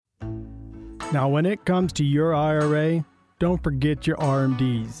Now, when it comes to your IRA, don't forget your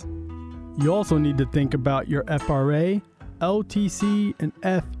RMDs. You also need to think about your FRA, LTC, and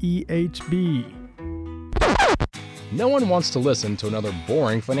FEHB. No one wants to listen to another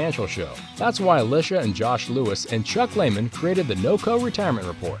boring financial show. That's why Alicia and Josh Lewis and Chuck Lehman created the NOCO Retirement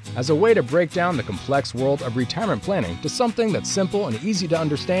Report as a way to break down the complex world of retirement planning to something that's simple and easy to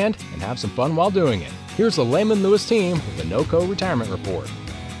understand and have some fun while doing it. Here's the Lehman Lewis team with the NOCO Retirement Report.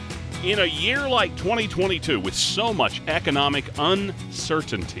 In a year like 2022 with so much economic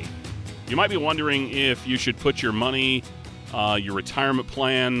uncertainty, you might be wondering if you should put your money, your retirement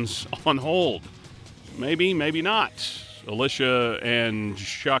plans on hold. Maybe, maybe not. Alicia and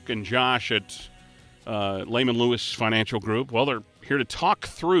Chuck and Josh at Lehman Lewis Financial Group, well, they're here to talk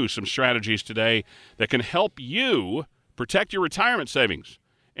through some strategies today that can help you protect your retirement savings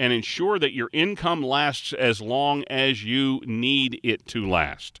and ensure that your income lasts as long as you need it to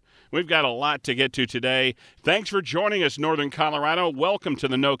last. We've got a lot to get to today. Thanks for joining us, Northern Colorado. Welcome to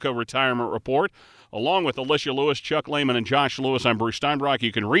the NOCO Retirement Report. Along with Alicia Lewis, Chuck Lehman, and Josh Lewis, I'm Bruce Steinbrock.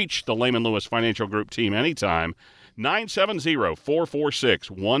 You can reach the Lehman Lewis Financial Group team anytime.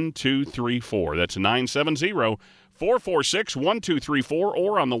 970-446-1234. That's 970-446-1234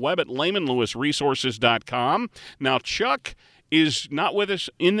 or on the web at LehmanLewisResources.com. Now, Chuck is not with us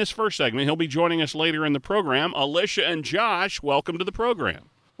in this first segment. He'll be joining us later in the program. Alicia and Josh, welcome to the program.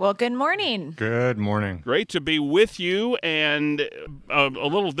 Well, good morning. Good morning. Great to be with you, and a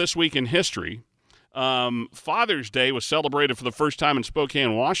little This Week in History. Father's Day was celebrated for the first time in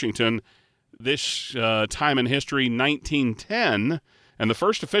Spokane, Washington, this time in history, 1910, and the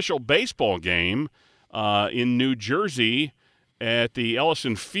first official baseball game in New Jersey at the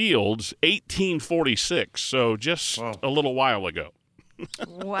Ellison Fields, 1846, so just a little while ago.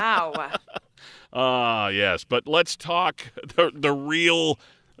 Wow. Yes, but let's talk the real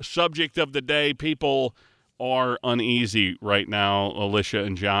subject of the day. People are uneasy right now, Alicia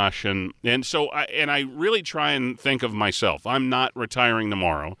and Josh, and so I really try and think of myself. I'm not retiring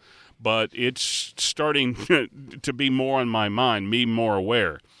tomorrow, but it's starting to be more on my mind, me more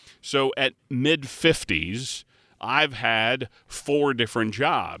aware. So at mid-50s, I've had 4 different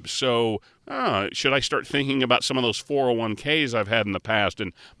jobs. So should I start thinking about some of those 401ks I've had in the past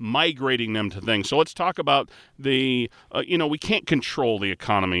and migrating them to things? So let's talk about we can't control the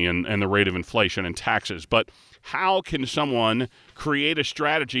economy and the rate of inflation and taxes, but how can someone create a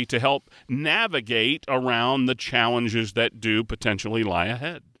strategy to help navigate around the challenges that do potentially lie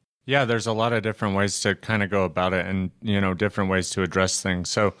ahead? Yeah, there's a lot of different ways to kind of go about it and, different ways to address things.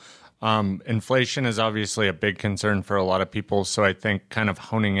 So inflation is obviously a big concern for a lot of people. So I think kind of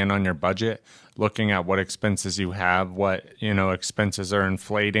honing in on your budget, looking at what expenses you have, what, expenses are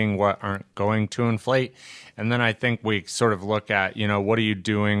inflating, what aren't going to inflate. And then I think we sort of look at, what are you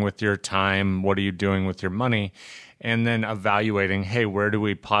doing with your time? What are you doing with your money? And then evaluating, hey, where do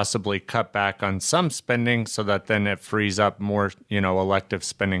we possibly cut back on some spending so that then it frees up more, elective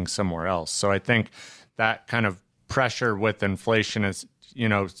spending somewhere else. So I think that kind of pressure with inflation is,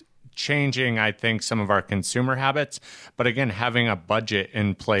 changing, I think, some of our consumer habits. But again, having a budget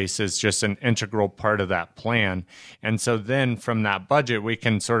in place is just an integral part of that plan. And so then from that budget, we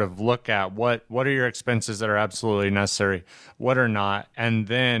can sort of look at what are your expenses that are absolutely necessary, what are not, and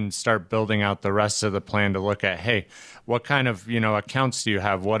then start building out the rest of the plan to look at, hey, what kind of, accounts do you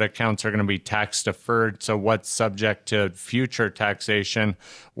have? What accounts are going to be tax deferred? So what's subject to future taxation?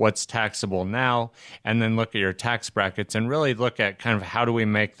 What's taxable now? And then look at your tax brackets and really look at kind of how do we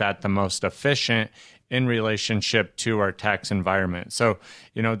make that the most efficient in relationship to our tax environment. So,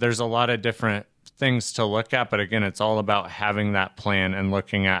 there's a lot of different things to look at, but again, it's all about having that plan and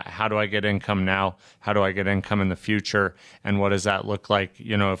looking at how do I get income now? How do I get income in the future? And what does that look like,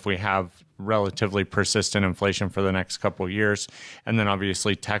 if we have relatively persistent inflation for the next couple of years? And then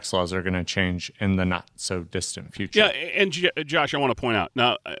obviously tax laws are going to change in the not so distant future. Yeah, and Josh, I want to point out,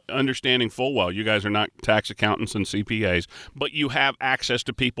 now, understanding full well, you guys are not tax accountants and CPAs, but you have access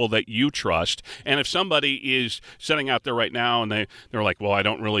to people that you trust. And if somebody is sitting out there right now and they're like, well, I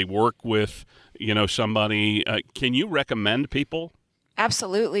don't really work with somebody, can you recommend people?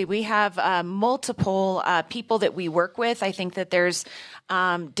 Absolutely. We have multiple people that we work with. I think that there's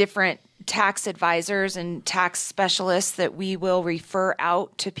different tax advisors and tax specialists that we will refer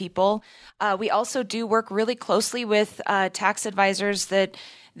out to people. We also do work really closely with tax advisors that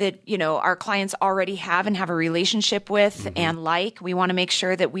our clients already have and have a relationship with and like. We want to make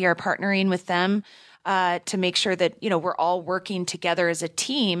sure that we are partnering with them to make sure that, we're all working together as a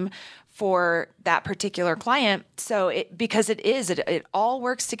team for that particular client. So because it all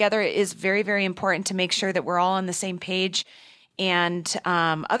works together, it is very, very important to make sure that we're all on the same page And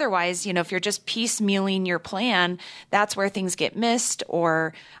otherwise, if you're just piecemealing your plan, that's where things get missed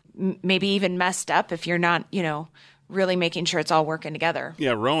or maybe even messed up if you're not, really making sure it's all working together.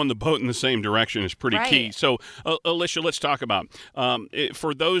 Yeah, rowing the boat in the same direction is pretty key. So, Alicia, let's talk about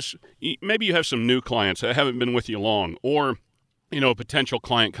for those, maybe you have some new clients that haven't been with you long, or a potential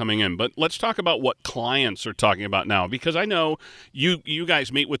client coming in. But let's talk about what clients are talking about now, because I know you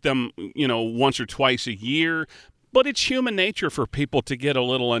guys meet with them, once or twice a year. But it's human nature for people to get a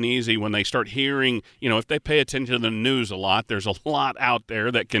little uneasy when they start hearing, if they pay attention to the news a lot, there's a lot out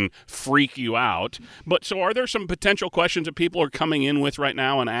there that can freak you out. But so are there some potential questions that people are coming in with right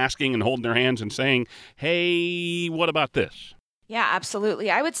now and asking and holding their hands and saying, hey, what about this? Yeah, absolutely.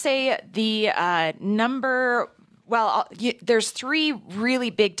 I would say the there's three really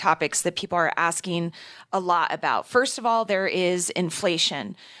big topics that people are asking a lot about. First of all, there is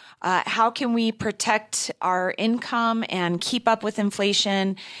inflation. How can we protect our income and keep up with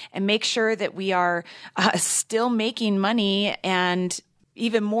inflation and make sure that we are still making money and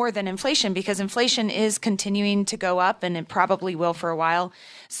even more than inflation, because inflation is continuing to go up and it probably will for a while.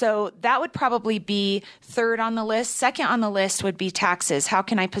 So that would probably be third on the list. Second on the list would be taxes. How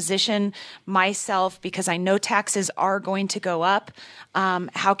can I position myself, because I know taxes are going to go up?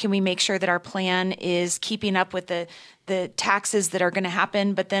 How can we make sure that our plan is keeping up with the taxes that are going to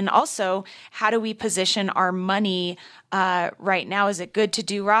happen? But then also, how do we position our money right now? Is it good to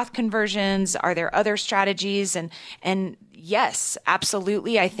do Roth conversions? Are there other strategies? And yes,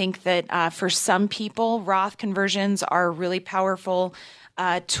 absolutely. I think that for some people, Roth conversions are a really powerful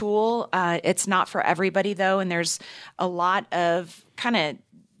tool. It's not for everybody, though, and there's a lot of kind of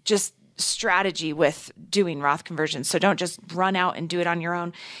just strategy with doing Roth conversions. So don't just run out and do it on your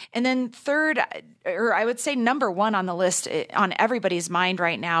own. And then third, or I would say number one on the list on everybody's mind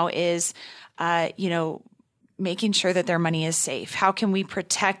right now is, making sure that their money is safe. How can we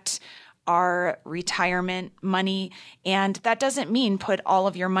protect our retirement money? And that doesn't mean put all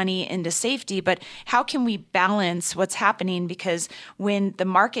of your money into safety, but how can we balance what's happening? Because when the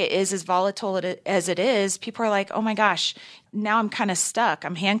market is as volatile as it is, people are like, oh my gosh, now I'm kind of stuck.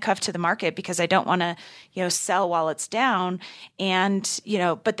 I'm handcuffed to the market because I don't want to, sell while it's down. And,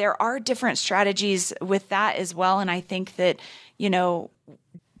 but there are different strategies with that as well. And I think that,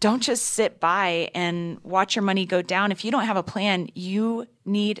 don't just sit by and watch your money go down. If you don't have a plan, you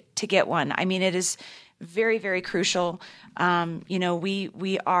need to get one. I mean, it is very, very crucial.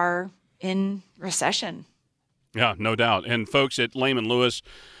 We are in recession. Yeah, no doubt. And folks at Lehman Lewis,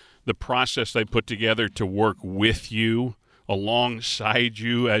 the process they put together to work with you, alongside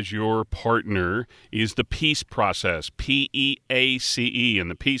you as your partner, is the PEACE process, P-E-A-C-E.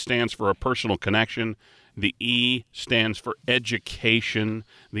 And the P stands for a personal connection. The E stands for education.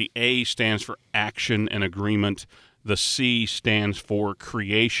 The A stands for action and agreement. The C stands for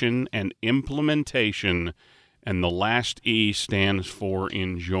creation and implementation. And the last E stands for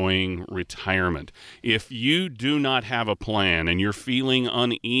enjoying retirement. If you do not have a plan and you're feeling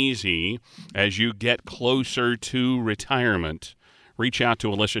uneasy as you get closer to retirement, reach out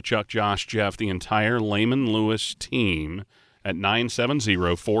to Alicia, Chuck, Josh, Jeff, the entire Lehman Lewis team at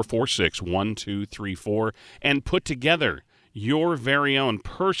 970-446-1234 and put together your very own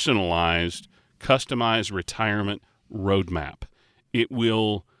personalized, customized retirement roadmap. It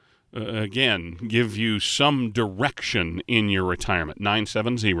will, again, give you some direction in your retirement.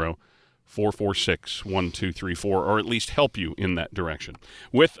 970-446-1234, or at least help you in that direction.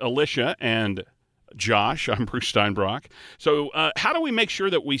 With Alicia and Josh, I'm Bruce Steinbrock. So how do we make sure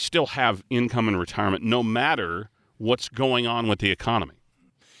that we still have income in retirement no matter what's going on with the economy?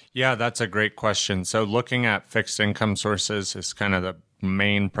 Yeah, that's a great question. So looking at fixed income sources is kind of the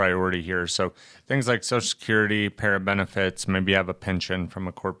main priority here. So things like Social Security, parabenefits, maybe you have a pension from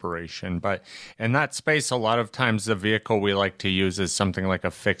a corporation. But in that space, a lot of times the vehicle we like to use is something like a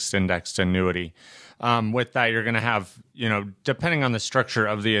fixed indexed annuity. With that, you're going to have, depending on the structure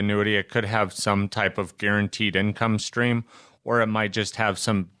of the annuity, it could have some type of guaranteed income stream, or it might just have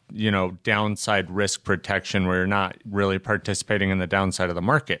some downside risk protection where you're not really participating in the downside of the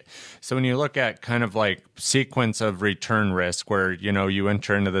market. So when you look at kind of like sequence of return risk where, you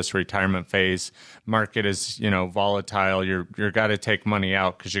enter into this retirement phase, market is, volatile, you're got to take money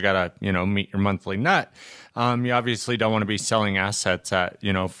out because you got to, meet your monthly nut. You obviously don't want to be selling assets at,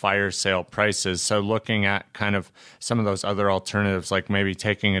 fire sale prices. So looking at kind of some of those other alternatives, like maybe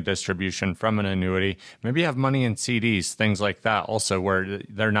taking a distribution from an annuity, maybe you have money in CDs, things like that also, where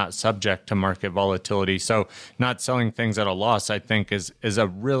they're not subject to market volatility. So not selling things at a loss, I think, is a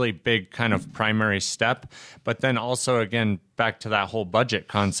really big kind of primary step. But then also, again, back to that whole budget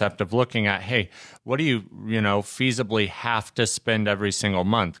concept of looking at, hey, what do you feasibly have to spend every single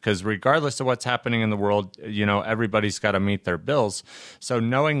month? Because regardless of what's happening in the world, everybody's got to meet their bills. So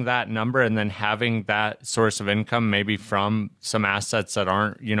knowing that number and then having that source of income, maybe from some assets that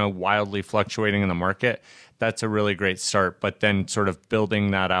aren't, wildly fluctuating in the market, that's a really great start. But then sort of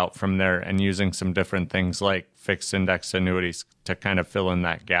building that out from there and using some different things like fixed index annuities to kind of fill in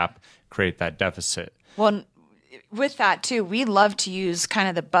that gap, create that deficit. Well, with that too, we love to use kind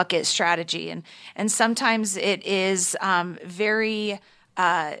of the bucket strategy, and sometimes it is very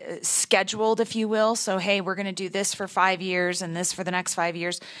scheduled, if you will. So, hey, we're going to do this for 5 years and this for the next 5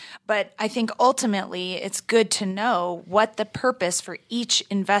 years. But I think ultimately it's good to know what the purpose for each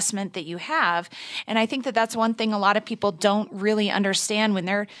investment that you have. And I think that that's one thing a lot of people don't really understand when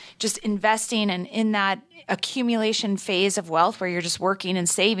they're just investing and in that accumulation phase of wealth where you're just working and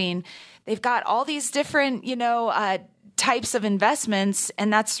saving. They've got all these different, types of investments,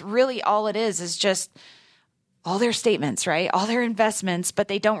 and that's really all it is just all their statements, right? All their investments, but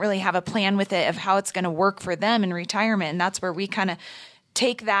they don't really have a plan with it of how it's going to work for them in retirement. And that's where we kind of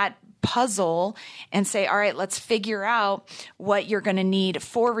take that puzzle and say, all right, let's figure out what you're going to need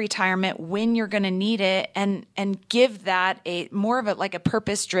for retirement, when you're going to need it, and give that a more of a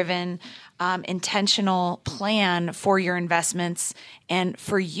purpose-driven, intentional plan for your investments and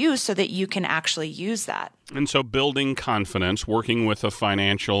for you so that you can actually use that. And so building confidence, working with a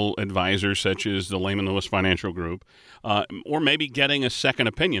financial advisor such as the Lehman Lewis Financial Group, or maybe getting a second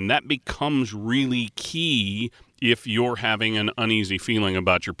opinion, that becomes really key if you're having an uneasy feeling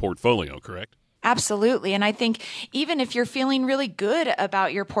about your portfolio, correct? Absolutely. And I think even if you're feeling really good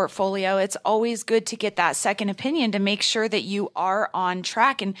about your portfolio, it's always good to get that second opinion to make sure that you are on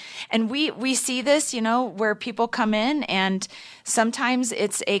track. And we see this, where people come in and sometimes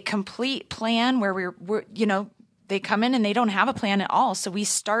it's a complete plan where we're they come in and they don't have a plan at all. So we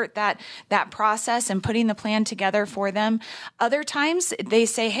start that process and putting the plan together for them. Other times they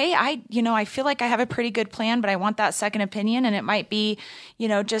say, hey, I feel like I have a pretty good plan, but I want that second opinion. And it might be,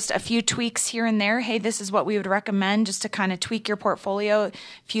 just a few tweaks here and there. Hey, this is what we would recommend just to kind of tweak your portfolio, a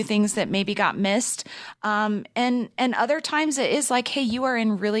few things that maybe got missed. And other times it is like, hey, you are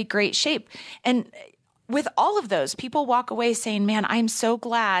in really great shape. And with all of those, people walk away saying, man, I'm so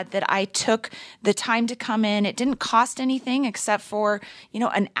glad that I took the time to come in. It didn't cost anything except for,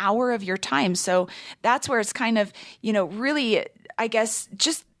 an hour of your time. So that's where it's kind of, really, I guess,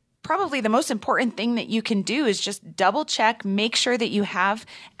 just probably the most important thing that you can do is just double check, make sure that you have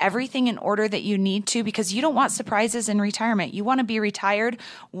everything in order that you need to, because you don't want surprises in retirement. You want to be retired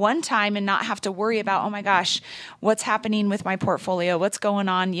one time and not have to worry about, oh my gosh, what's happening with my portfolio? What's going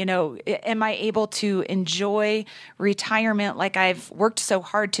on? Am I able to enjoy retirement like I've worked so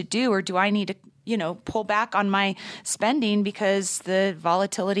hard to do, or do I need to pull back on my spending because the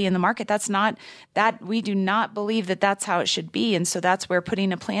volatility in the market, we do not believe that that's how it should be. And so that's where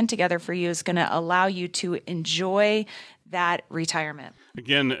putting a plan together for you is going to allow you to enjoy that retirement.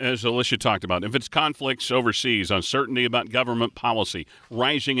 Again, as Alicia talked about, if it's conflicts overseas, uncertainty about government policy,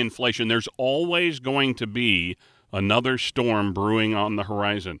 rising inflation, there's always going to be another storm brewing on the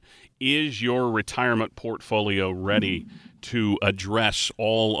horizon. Is your retirement portfolio ready to address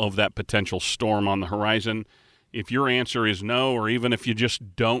all of that potential storm on the horizon? If your answer is no, or even if you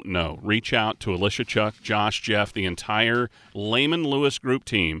just don't know, reach out to Alicia, Chuck, Josh, Jeff, the entire Lehman Lewis Group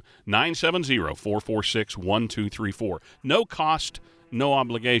team, 970-446-1234. No cost, no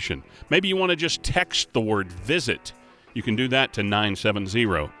obligation. Maybe you want to just text the word VISIT. You can do that to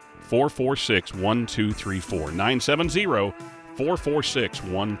 970-446-1234.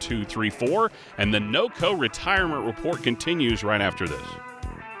 970-446-1234. And the NOCO Retirement Report continues right after this.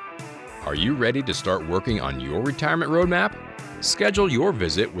 Are you ready to start working on your retirement roadmap? Schedule your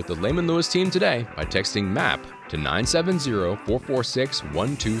visit with the Lehman Lewis team today by texting MAP to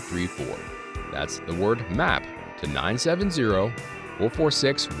 970-446-1234. That's the word MAP to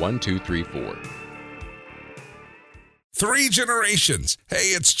 970-446-1234. 3 generations. Hey,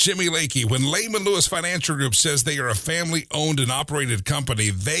 it's Jimmy Lakey. When Lehman Lewis Financial Group says they are a family-owned and operated company,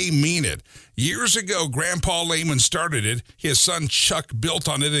 they mean it. Years ago, Grandpa Lehman started it. His son Chuck built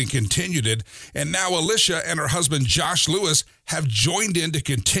on it and continued it. And now Alicia and her husband Josh Lewis have joined in to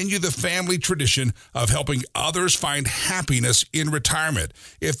continue the family tradition of helping others find happiness in retirement.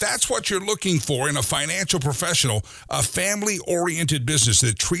 If that's what you're looking for in a financial professional, a family-oriented business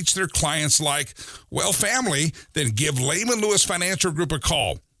that treats their clients like, well, family, then give Lehman Lewis Financial Group a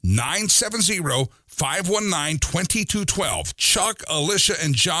call. 970-519-2212. Chuck, Alicia,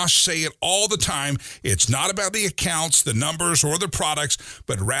 and Josh say it all the time. It's not about the accounts, the numbers, or the products,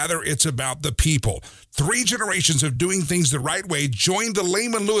 but rather it's about the people. 3 generations of doing things the right way. Join the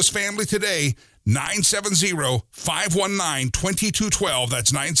Lehman Lewis family today. 970-519-2212.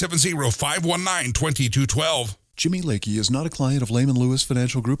 That's 970-519-2212. Jimmy Lakey is not a client of Lehman Lewis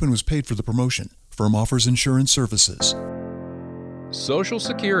Financial Group and was paid for the promotion. Firm offers insurance services. Social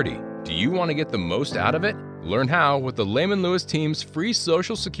Security. Do you want to get the most out of it? Learn how with the Lehman Lewis team's free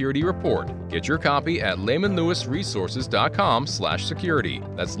Social Security report. Get your copy at lehmanlewisresources.com/security.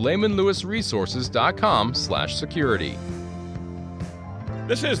 That's lehmanlewisresources.com/security.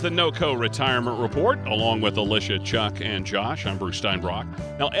 This is the NOCO Retirement Report, along with Alicia, Chuck, and Josh. I'm Bruce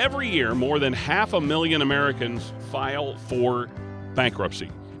Steinbrock. Now, every year, more than 500,000 Americans file for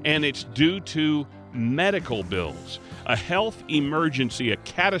bankruptcy, and it's due to medical bills. A health emergency, a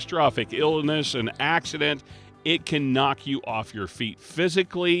catastrophic illness, an accident, it can knock you off your feet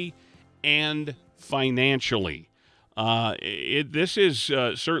physically and financially. This is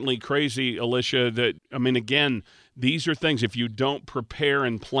certainly crazy, Alicia, again, these are things, if you don't prepare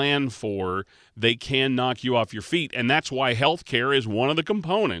and plan for, they can knock you off your feet. And that's why healthcare is one of the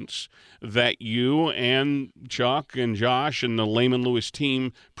components that you and Chuck and Josh and the Lehman Lewis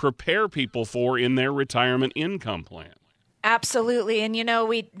team prepare people for in their retirement income plan. Absolutely. And,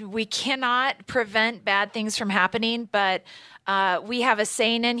 we cannot prevent bad things from happening, but we have a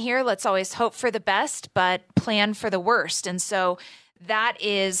saying in here, let's always hope for the best, but plan for the worst. And so that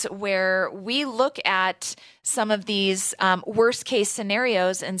is where we look at some of these worst case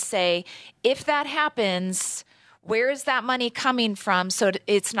scenarios and say, if that happens, where is that money coming from? So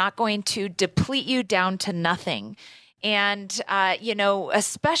it's not going to deplete you down to nothing. And,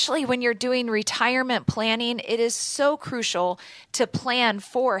 especially when you're doing retirement planning, it is so crucial to plan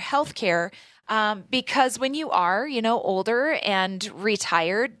for healthcare. Because when you are, older and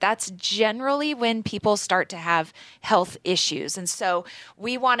retired, that's generally when people start to have health issues. And so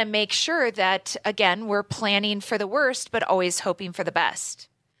we want to make sure that, again, we're planning for the worst, but always hoping for the best.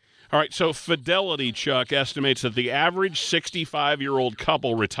 All right, so Fidelity, Chuck, estimates that the average 65-year-old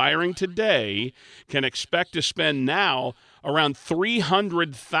couple retiring today can expect to spend now around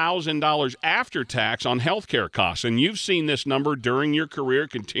 $300,000 after tax on healthcare costs. And you've seen this number during your career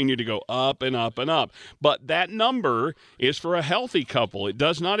continue to go up and up and up. But that number is for a healthy couple. It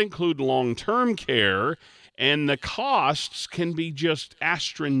does not include long-term care, and the costs can be just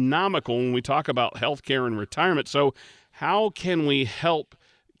astronomical when we talk about healthcare and retirement. So how can we help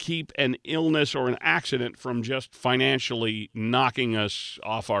keep an illness or an accident from just financially knocking us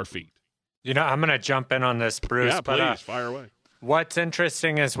off our feet? I'm going to jump in on this, Bruce. Yeah, please, fire away. What's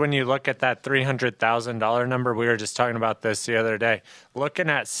interesting is when you look at that $300,000 number, we were just talking about this the other day,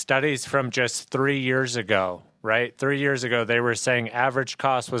 looking at studies from just 3 years ago, right? 3 years ago, they were saying average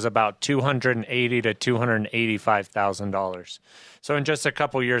cost was about $280,000 to $285,000. So in just a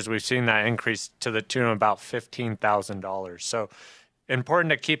couple years, we've seen that increase to the tune of about $15,000. So important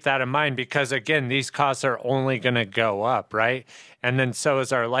to keep that in mind because, again, these costs are only going to go up, right? And then so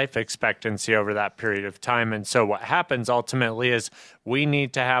is our life expectancy over that period of time. And so what happens ultimately is we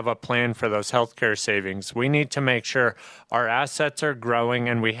need to have a plan for those healthcare savings. We need to make sure our assets are growing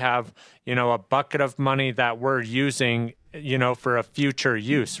and we have, a bucket of money that we're using, for a future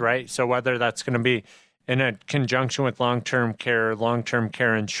use, right? So whether that's going to be in a conjunction with long-term care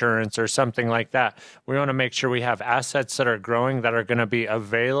insurance or something like that. We want to make sure we have assets that are growing that are going to be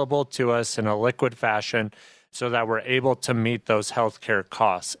available to us in a liquid fashion so that we're able to meet those healthcare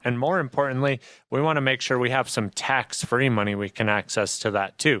costs. And more importantly, we want to make sure we have some tax-free money we can access to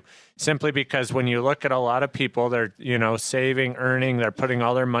that too. Simply because when you look at a lot of people, they're, saving, earning, they're putting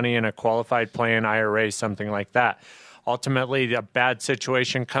all their money in a qualified plan, IRA, something like that. Ultimately, a bad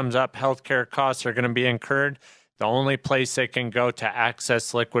situation comes up, healthcare costs are going to be incurred. The only place they can go to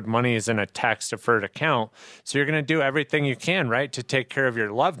access liquid money is in a tax-deferred account. So you're going to do everything you can, right, to take care of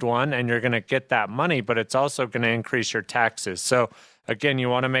your loved one, and you're going to get that money, but it's also going to increase your taxes. So again, you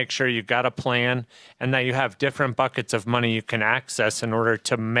want to make sure you got a plan and that you have different buckets of money you can access in order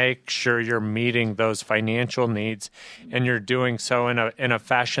to make sure you're meeting those financial needs, and you're doing so in a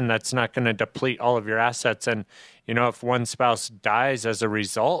fashion that's not going to deplete all of your assets. And if one spouse dies as a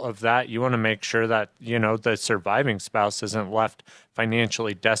result of that, you want to make sure that, the surviving spouse isn't left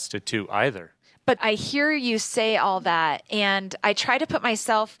financially destitute either. But I hear you say all that, and I try to put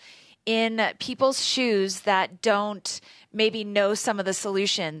myself in people's shoes that don't maybe know some of the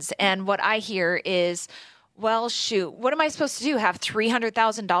solutions. And what I hear is, well, shoot, what am I supposed to do? Have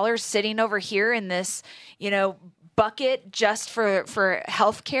 $300,000 sitting over here in this, bucket just for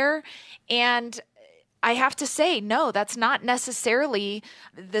healthcare. And I have to say, no, that's not necessarily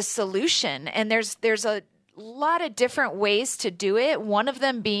the solution. And there's a lot of different ways to do it. One of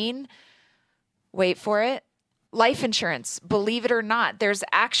them being, wait for it, life insurance. Believe it or not, there's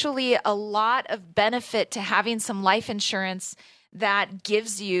actually a lot of benefit to having some life insurance that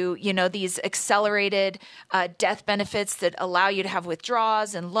gives you, these accelerated death benefits that allow you to have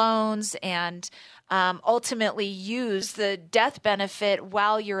withdrawals and loans and ultimately use the death benefit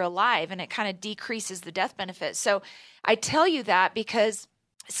while you're alive, and it kind of decreases the death benefit. So I tell you that because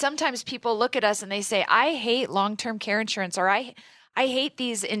sometimes people look at us and they say, I hate long-term care insurance, or I hate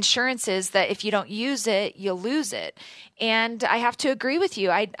these insurances that if you don't use it, you'll lose it. And I have to agree with you.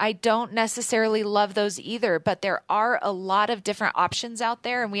 I don't necessarily love those either, but there are a lot of different options out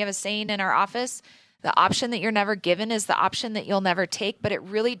there. And we have a saying in our office, the option that you're never given is the option that you'll never take. But it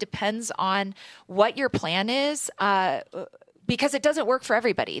really depends on what your plan is, because it doesn't work for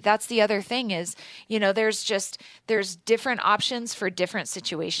everybody. That's the other thing is, there's different options for different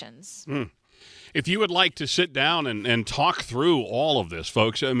situations. If you would like to sit down and talk through all of this,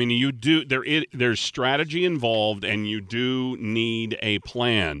 folks, I mean, there's strategy involved, and you do need a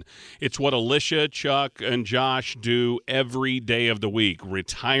plan. It's what Alicia, Chuck, and Josh do every day of the week,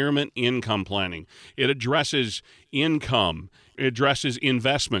 retirement income planning. It addresses income. It addresses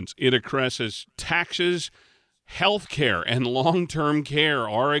investments. It addresses taxes. Healthcare and long-term care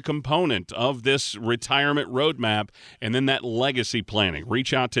are a component of this retirement roadmap, and then that legacy planning.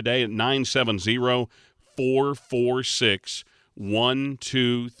 Reach out today at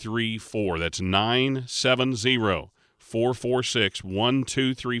 970-446-1234. That's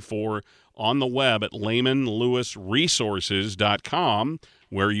 970-446-1234 on the web at LehmanLewisResources.com,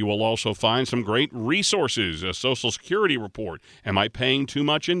 where you will also find some great resources, a Social Security report. Am I paying too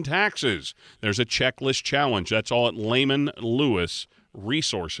much in taxes? There's a checklist challenge. That's all at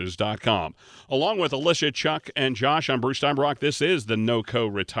LehmanLewisResources.com. Along with Alicia, Chuck, and Josh, I'm Bruce Steinbrock. This is the NOCO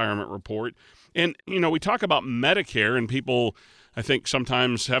Retirement Report. And, we talk about Medicare, and people, I think,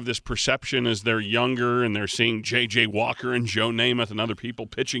 sometimes have this perception as they're younger and they're seeing J.J. Walker and Joe Namath and other people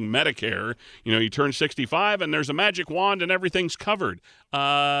pitching Medicare. You turn 65 and there's a magic wand and everything's covered.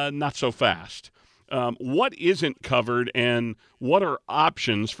 Not so fast. What isn't covered, and what are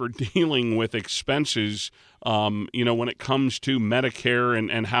options for dealing with expenses, when it comes to Medicare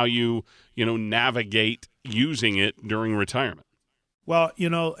and how you navigate using it during retirement? Well,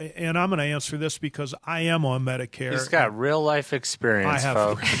 and I'm going to answer this because I am on Medicare. He's got real life experience, I have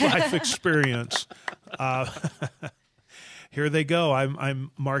folks. life experience. Here they go.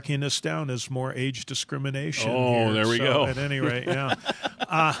 I'm marking this down as more age discrimination. Oh, here. There we go. At any rate, yeah.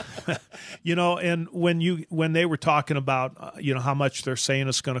 And when they were talking about, how much they're saying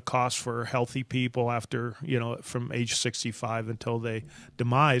it's going to cost for healthy people after, from age 65 until they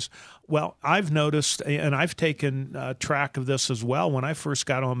demise. Well, I've noticed, and I've taken track of this as well. When I first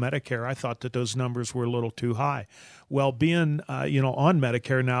got on Medicare, I thought that those numbers were a little too high. Well, being, on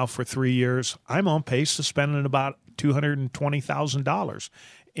Medicare now for 3 years, I'm on pace to spending about $220,000.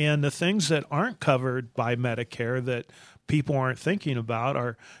 And the things that aren't covered by Medicare that people aren't thinking about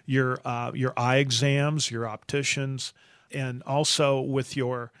are your eye exams, your opticians, and also with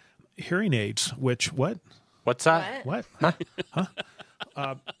your hearing aids, which what? What's that? What? Huh?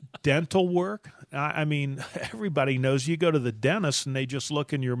 Dental work. I mean, everybody knows you go to the dentist and they just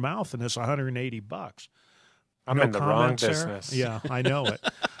look in your mouth and it's $180. I'm in the wrong business. There? Yeah, I know it.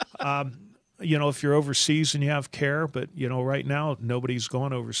 If you're overseas and you have care, but, right now nobody's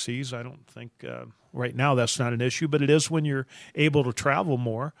going overseas. I don't think right now that's not an issue, but it is when you're able to travel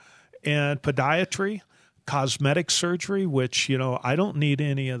more. And podiatry, cosmetic surgery, which, I don't need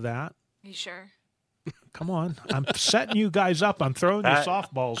any of that. You sure? Come on. I'm setting you guys up. I'm throwing you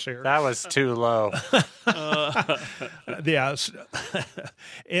softballs here. That was too low. Yes.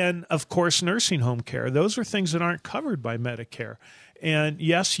 And, of course, nursing home care. Those are things that aren't covered by Medicare. And,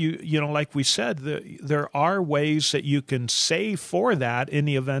 yes, like we said, there are ways that you can save for that in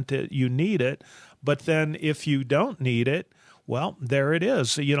the event that you need it. But then if you don't need it, well, there it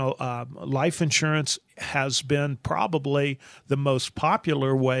is. Life insurance has been probably the most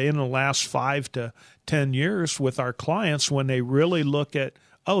popular way in the last 5 to 10 years with our clients when they really look at,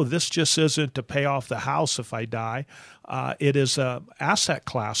 oh, this just isn't to pay off the house if I die. It is a asset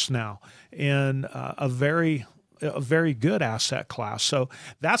class now, and a very good asset class. So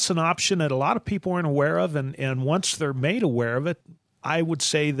that's an option that a lot of people aren't aware of, and once they're made aware of it, I would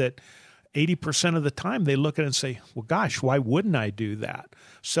say that 80% of the time they look at it and say, well, gosh, why wouldn't I do that?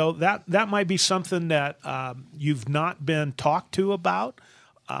 So that might be something that you've not been talked to about.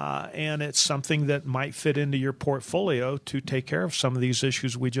 and it's something that might fit into your portfolio to take care of some of these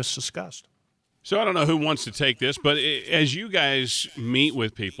issues we just discussed. So I don't know who wants to take this, but as you guys meet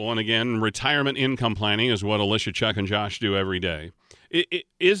with people, and again, retirement income planning is what Alicia, Chuck, and Josh do every day.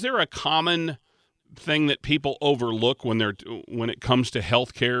 Is there a common thing that people overlook when it comes to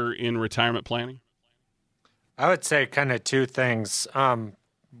healthcare in retirement planning? I would say kind of two things.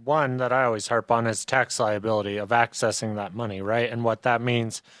 One that I always harp on is tax liability of accessing that money, right? And what that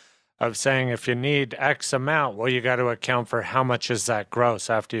means of saying if you need X amount, well, you got to account for how much is that gross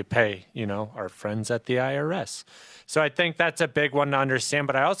after you pay, our friends at the IRS. So I think that's a big one to understand.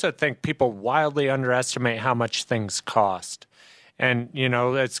 But I also think people wildly underestimate how much things cost. And,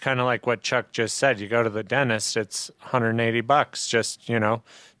 it's kind of like what Chuck just said. You go to the dentist, it's $180 just, to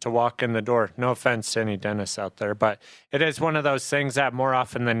walk in the door. No offense to any dentists out there, but it is one of those things that more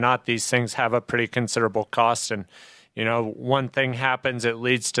often than not, these things have a pretty considerable cost. And, one thing happens, it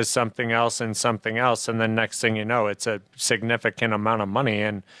leads to something else. And then next thing you know, it's a significant amount of money.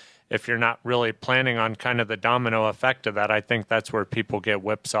 And if you're not really planning on kind of the domino effect of that, I think that's where people get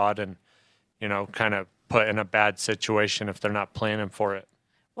whipsawed and, kind of put in a bad situation if they're not planning for it.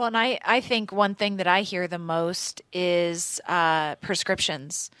 Well, and I think one thing that I hear the most is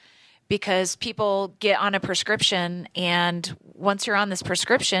prescriptions, because people get on a prescription, and once you're on this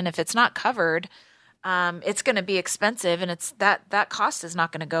prescription, if it's not covered, it's going to be expensive, and that cost is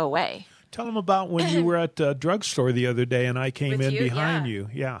not going to go away. Tell them about when you were at the drugstore the other day and I came With in you? behind you.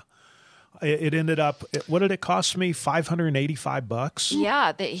 Yeah. It ended up, what did it cost me? $585?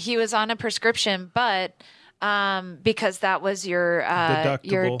 Yeah, he was on a prescription, but because that was your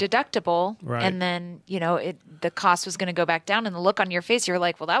deductible, right. And then the cost was going to go back down, and the look on your face, you're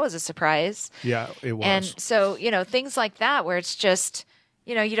like, well, that was a surprise. Yeah, it was. And so things like that, where it's just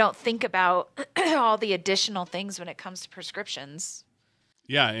you don't think about all the additional things when it comes to prescriptions.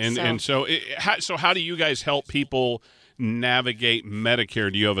 Yeah, and so how do you guys help people navigate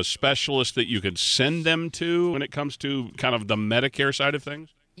Medicare? Do you have a specialist that you could send them to when it comes to kind of the Medicare side of things?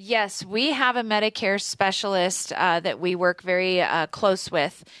 Yes, we have a Medicare specialist that we work very close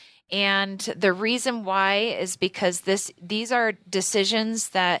with. And the reason why is because these are decisions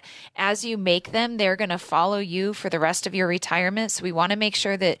that as you make them, they're going to follow you for the rest of your retirement. So we want to make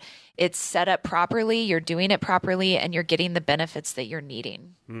sure that it's set up properly, you're doing it properly, and you're getting the benefits that you're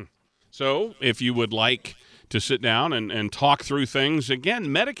needing. So if you would like to sit down and talk through things, again,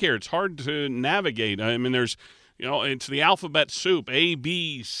 Medicare, it's hard to navigate. I mean, there's it's the alphabet soup, A,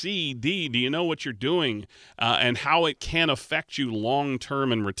 B, C, D. Do you know what you're doing and how it can affect you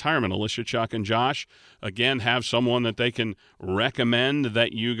long-term in retirement? Alicia, Chuck, and Josh, again, have someone that they can recommend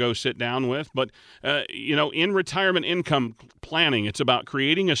that you go sit down with. But, in retirement income planning, it's about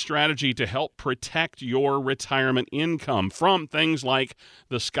creating a strategy to help protect your retirement income from things like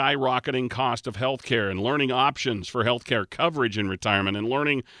the skyrocketing cost of healthcare, and learning options for healthcare coverage in retirement, and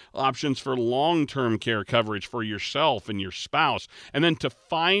learning options for long-term care coverage for yourself and your spouse, and then to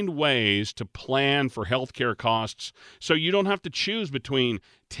find ways to plan for healthcare costs so you don't have to choose between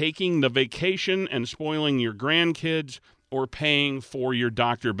taking the vacation and spoiling your grandkids or paying for your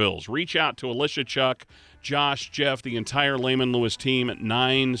doctor bills. Reach out to Alicia, Chuck, Josh, Jeff, the entire Lehman Lewis team at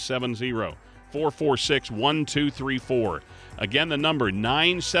 970-446-1234. Again, the number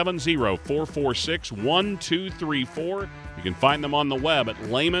 970-446-1234. You can find them on the web at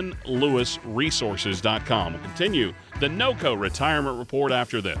LehmanLewisResources.com. We'll continue the NOCO Retirement Report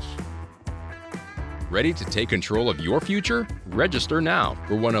after this. Ready to take control of your future? Register now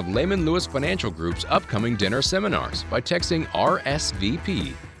for one of Lehman Lewis Financial Group's upcoming dinner seminars by texting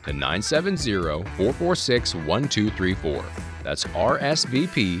RSVP to 970-446-1234. That's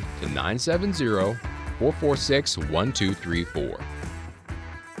RSVP to 970-446-1234.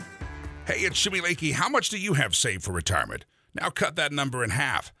 Hey, it's Jimmy Lakey. How much do you have saved for retirement? Now cut that number in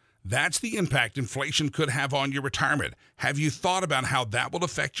half. That's the impact inflation could have on your retirement. Have you thought about how that will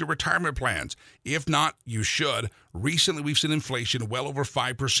affect your retirement plans? If not, you should. Recently, we've seen inflation well over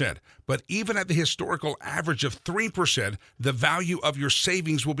 5%. But even at the historical average of 3%, the value of your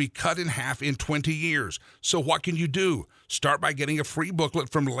savings will be cut in half in 20 years. So what can you do? Start by getting a free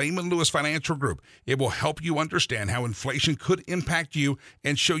booklet from Lehman Lewis Financial Group. It will help you understand how inflation could impact you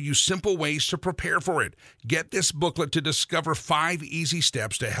and show you simple ways to prepare for it. Get this booklet to discover 5 easy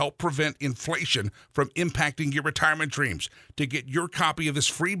steps to help prevent inflation from impacting your retirement dreams. To get your copy of this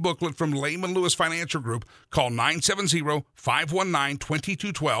free booklet from Lehman Lewis Financial Group, call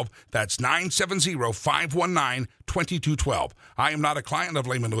 970-519-2212. That's 970-519-2212. I am not a client of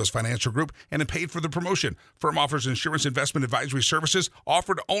Lehman Lewis Financial Group and am paid for the promotion. Firm offers insurance investment advisory services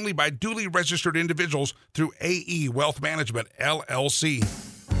offered only by duly registered individuals through AE Wealth Management,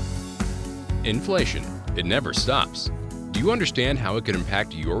 LLC. Inflation. It never stops. Do you understand how it could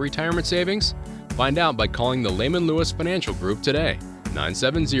impact your retirement savings? Find out by calling the Lehman Lewis Financial Group today.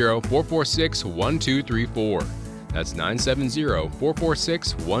 970-446-1234. That's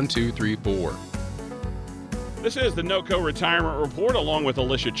 970-446-1234. This is the NOCO Retirement Report, along with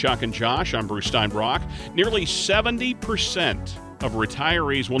Alicia, Chuck, and Josh. I'm Bruce Steinbrock. Nearly 70% of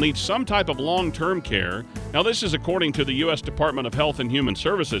retirees will need some type of long-term care. Now, this is according to the U.S. Department of Health and Human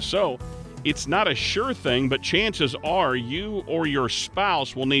Services, so it's not a sure thing, but chances are you or your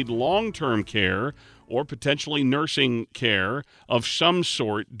spouse will need long-term care or potentially nursing care of some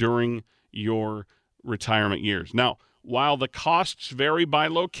sort during your retirement years. Now, while the costs vary by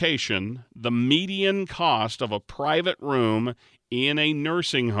location, the median cost of a private room in a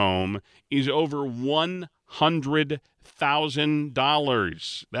nursing home is over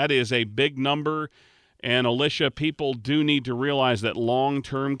 $100,000. That is a big number. And Alicia, people do need to realize that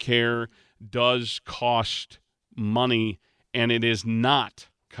long-term care does cost money, and it is not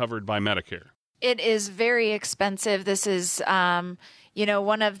covered by Medicare. It is very expensive. This is, one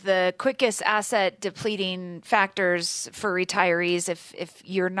of the quickest asset depleting factors for retirees if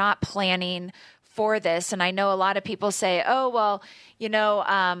you're not planning for this. And I know a lot of people say, oh, well,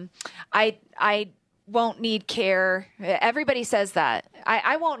 I won't need care. Everybody says that.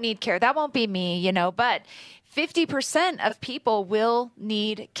 I won't need care. That won't be me, but 50% of people will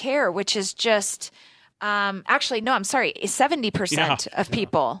need care, which is just, 70% of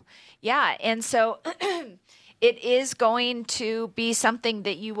people. Yeah. And so it is going to be something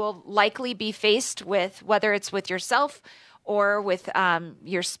that you will likely be faced with, whether it's with yourself or with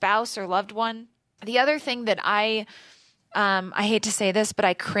your spouse or loved one. The other thing that I hate to say this, but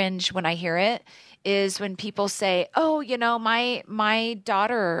I cringe when I hear it, is when people say, oh, my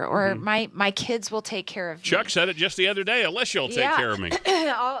daughter or my kids will take care of me. Chuck said it just the other day. Alicia will take care of me.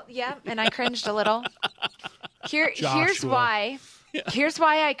 And I cringed a little. Here's why. Here's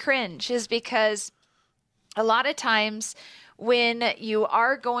why I cringe, is because a lot of times when you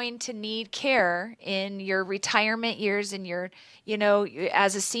are going to need care in your retirement years and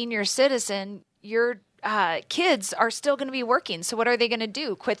as a senior citizen, your kids are still going to be working. So what are they going to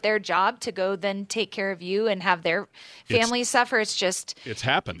do? Quit their job to go then take care of you and have their family suffer? It's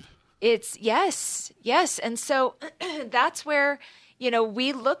happened. Yes. And so that's where,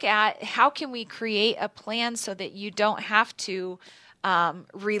 we look at how can we create a plan so that you don't have to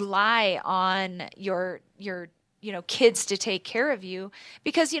rely on your kids to take care of you,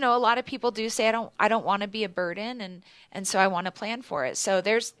 because, a lot of people do say, I don't want to be a burden. And so I want to plan for it. So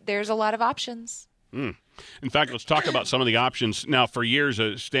there's a lot of options. In fact, let's talk about some of the options. Now, for years,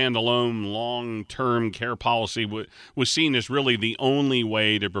 a standalone long-term care policy was seen as really the only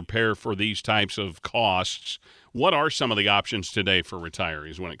way to prepare for these types of costs. What are some of the options today for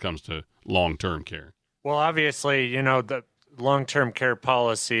retirees when it comes to long-term care? Well, obviously, the long-term care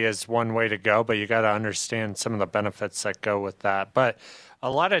policy is one way to go, but you got to understand some of the benefits that go with that. But a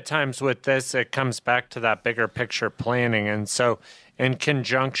lot of times with this, it comes back to that bigger picture planning. And so in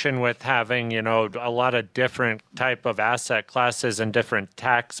conjunction with having, a lot of different type of asset classes and different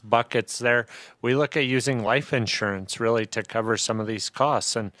tax buckets there, we look at using life insurance really to cover some of these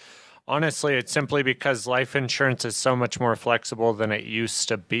costs. And honestly, it's simply because life insurance is so much more flexible than it used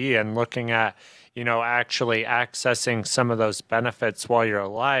to be, and looking at, actually accessing some of those benefits while you're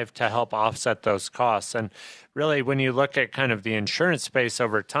alive to help offset those costs. And really, when you look at kind of the insurance space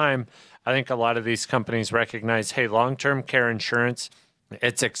over time, I think a lot of these companies recognize, hey, long-term care insurance,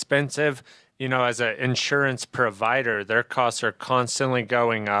 it's expensive. As an insurance provider, their costs are constantly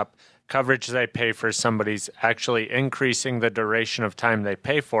going up. Coverage they pay for somebody's actually increasing the duration of time they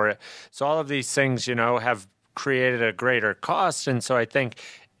pay for it. So all of these things, have created a greater cost. And so I think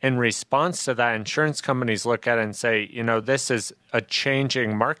in response to that, insurance companies look at it and say, this is a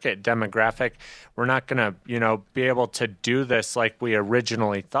changing market demographic. We're not going to, be able to do this like we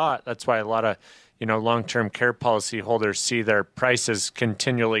originally thought. That's why a lot of, long-term care policy holders see their prices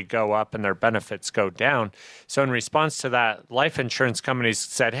continually go up and their benefits go down. So in response to that, life insurance companies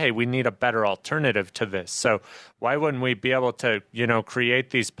said, hey, we need a better alternative to this. So why wouldn't we be able to, create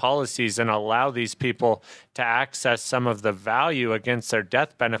these policies and allow these people to access some of the value against their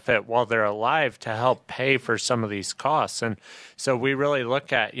death benefit while they're alive to help pay for some of these costs? And so we really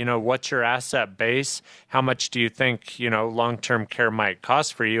look at, what's your asset base? How much do you think, long-term care might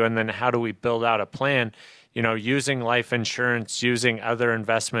cost for you? And then how do we build out a plan, using life insurance, using other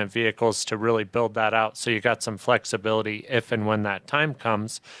investment vehicles to really build that out so you got some flexibility if and when that time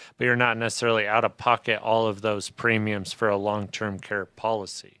comes, but you're not necessarily out of pocket all of those premiums for a long-term care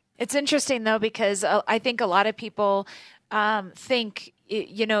policy. It's interesting, though, because I think a lot of people think,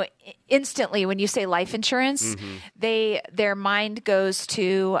 instantly when you say life insurance, their mind goes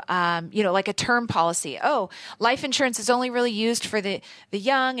to, like a term policy. Oh, life insurance is only really used for the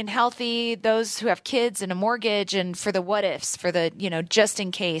young and healthy, those who have kids and a mortgage, and for the what ifs, for the, just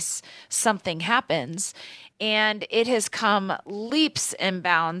in case something happens. And it has come leaps and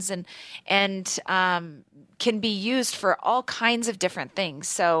bounds and can be used for all kinds of different things.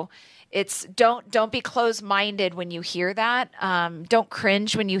 So it's don't be closed-minded when you hear that. Don't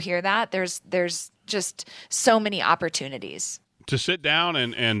cringe when you hear that. There's just so many opportunities. To sit down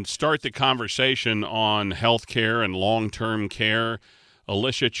and start the conversation on healthcare and long-term care.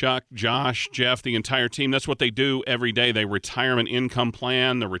 Alicia, Chuck, Josh, Jeff, the entire team, that's what they do every day. They retirement income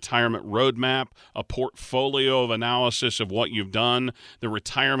plan, the retirement roadmap, a portfolio of analysis of what you've done, the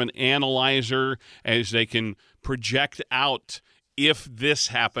retirement analyzer, as they can project out, if this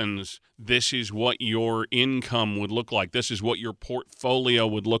happens, this is what your income would look like. This is what your portfolio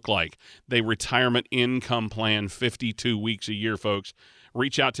would look like. They retirement income plan 52 weeks a year, folks.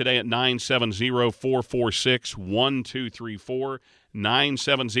 Reach out today at 970-446-1234.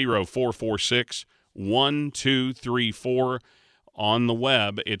 970-446-1234. On the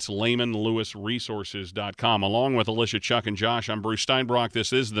web, it's LehmanLewisResources.com. Along with Alicia, Chuck, and Josh, I'm Bruce Steinbrock.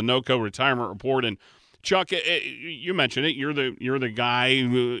 This is the NOCO Retirement Report. And Chuck, you mentioned it. You're the guy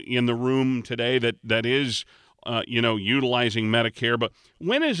in the room today that is utilizing Medicare. But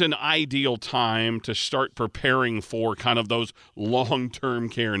when is an ideal time to start preparing for kind of those long-term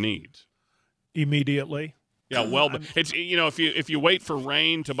care needs? Immediately. Yeah, well, it's if you wait for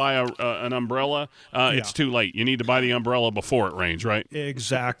rain to buy an umbrella, it's too late. You need to buy the umbrella before it rains, right?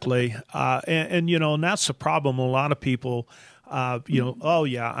 Exactly, and that's the problem. A lot of people,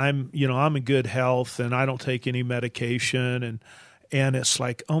 I'm in good health and I don't take any medication, and it's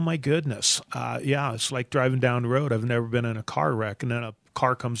like, oh my goodness, it's like driving down the road. I've never been in a car wreck, and then a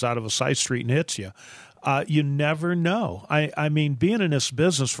car comes out of a side street and hits you. You never know. I mean, being in this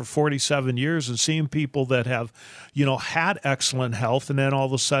business for 47 years and seeing people that have, had excellent health, and then all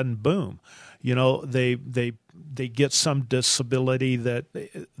of a sudden, boom, they get some disability that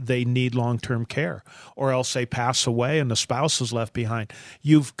they need long-term care, or else they pass away and the spouse is left behind.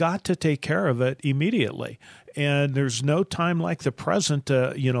 You've got to take care of it immediately. And there's no time like the present,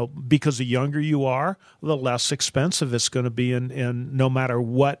 because the younger you are, the less expensive it's going to be in no matter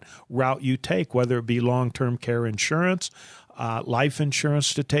what route you take, whether it be long-term care insurance, life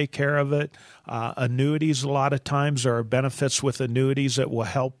insurance to take care of it. Annuities, a lot of times, there are benefits with annuities that will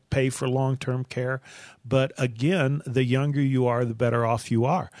help pay for long-term care. But again, the younger you are, the better off you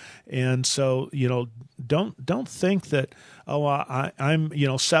are. And so, don't think that,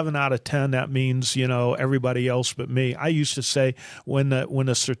 I'm 7 out of 10. That means, everybody else but me. I used to say when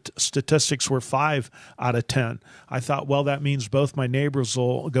the statistics were 5 out of 10, I thought, well, that means both my neighbors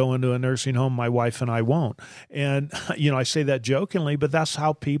will go into a nursing home, my wife and I won't. And, I say that jokingly, but that's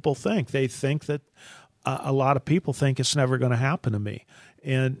how people think. They think that a lot of people think it's never going to happen to me.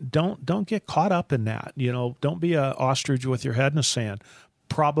 And don't get caught up in that. Don't be an ostrich with your head in the sand.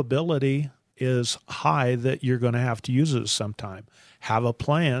 Probability is high that you're going to have to use it sometime. Have a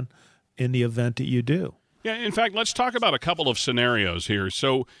plan in the event that you do. Yeah, in fact, let's talk about a couple of scenarios here.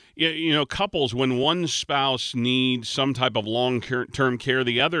 So, couples, when one spouse needs some type of long-term care,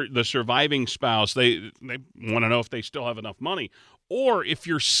 the surviving spouse, they want to know if they still have enough money. Or if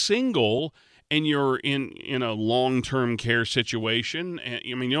you're single and you're in a long-term care situation,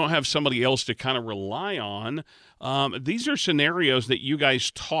 you don't have somebody else to kind of rely on. These are scenarios that you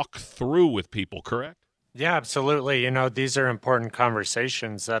guys talk through with people, correct? Yeah, absolutely. These are important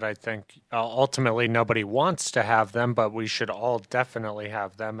conversations that I think ultimately nobody wants to have them, but we should all definitely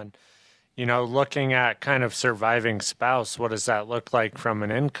have them. And, looking at kind of surviving spouse, what does that look like from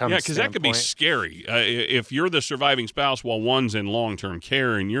an income standpoint? Yeah, because that could be scary. If you're the surviving spouse while one's in long-term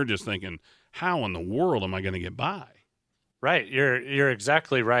care and you're just thinking, how in the world am I going to get by? Right. You're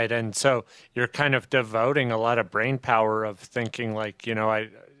exactly right. And so you're kind of devoting a lot of brain power of thinking like,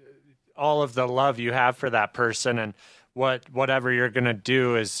 all of the love you have for that person, and whatever you're going to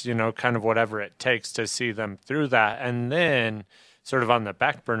do is, kind of whatever it takes to see them through that. And then sort of on the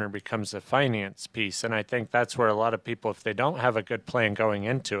back burner becomes the finance piece. And I think that's where a lot of people, if they don't have a good plan going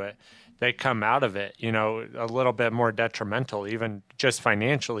into it, they come out of it, a little bit more detrimental, even just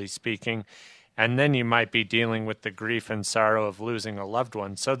financially speaking. And then you might be dealing with the grief and sorrow of losing a loved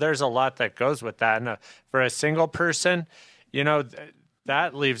one. So there's a lot that goes with that. And for a single person,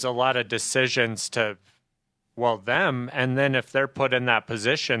 that leaves a lot of decisions to well, them, and then if they're put in that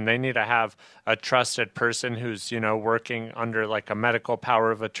position, they need to have a trusted person who's, working under like a medical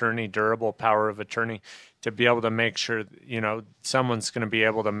power of attorney, durable power of attorney, to be able to make sure, someone's going to be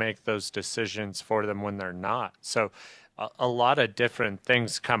able to make those decisions for them when they're not. So a lot of different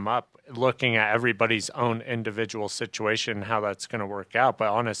things come up looking at everybody's own individual situation and how that's going to work out. But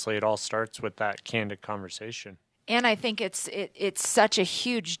honestly, it all starts with that candid conversation. And I think it's such a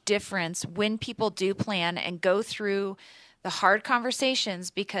huge difference when people do plan and go through the hard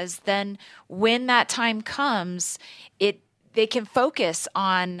conversations, because then when that time comes, they can focus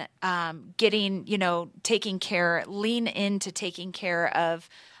on getting, taking care, lean into taking care of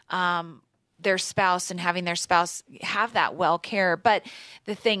their spouse and having their spouse have that well care. But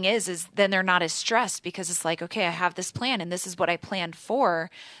the thing is then they're not as stressed, because it's like, okay, I have this plan and this is what I planned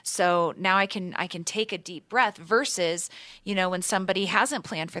for. So now I can take a deep breath, versus, when somebody hasn't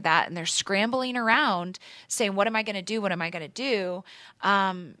planned for that and they're scrambling around saying, what am I going to do? What am I going to do?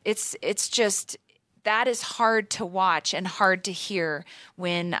 It's just, that is hard to watch and hard to hear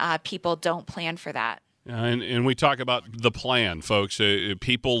when people don't plan for that. And we talk about the plan, folks.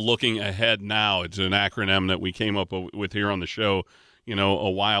 People looking ahead now. It's an acronym that we came up with here on the show,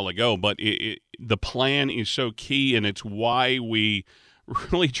 a while ago. But the plan is so key, and it's why we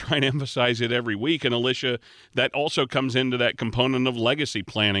really try and emphasize it every week. And Alicia, that also comes into that component of legacy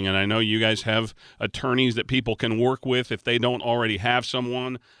planning. And I know you guys have attorneys that people can work with if they don't already have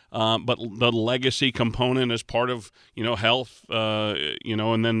someone. But the legacy component is part of, health,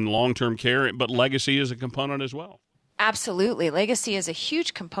 and then long-term care. But legacy is a component as well. Absolutely. Legacy is a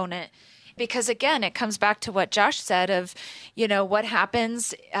huge component. Because, again, it comes back to what Josh said of, what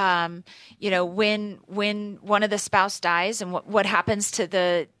happens, when one of the spouse dies, and what happens to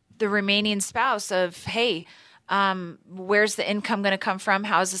the remaining spouse of, hey, where's the income going to come from?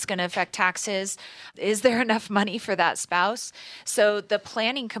 How is this going to affect taxes? Is there enough money for that spouse? So the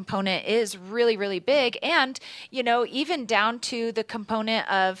planning component is really, really big. And, even down to the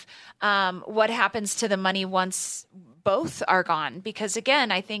component of what happens to the money once both are gone. Because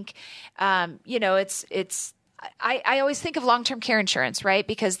again, I think, I always think of long-term care insurance, right?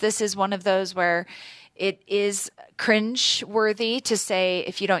 Because this is one of those where it is cringe-worthy to say,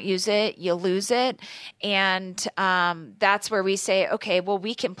 if you don't use it, you'll lose it. And that's where we say, okay, well,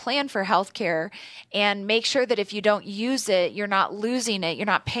 we can plan for healthcare and make sure that if you don't use it, you're not losing it. You're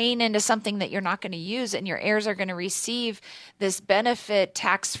not paying into something that you're not going to use, and your heirs are going to receive this benefit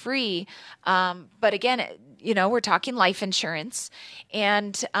tax-free. But again, we're talking life insurance.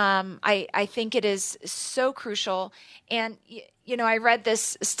 And I think it is so crucial. And, I read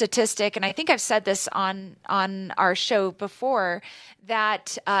this statistic, and I think I've said this on our show before,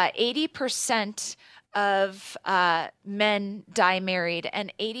 that 80% of men die married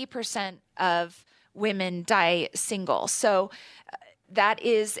and 80% of women die single. So that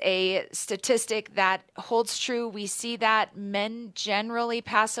is a statistic that holds true. We see that men generally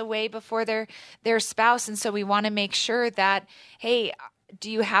pass away before their spouse. And so we want to make sure that, hey, do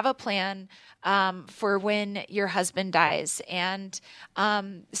you have a plan for when your husband dies? And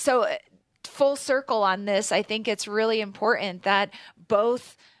so full circle on this, I think it's really important that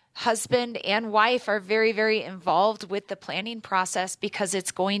both husband and wife are very, very involved with the planning process, because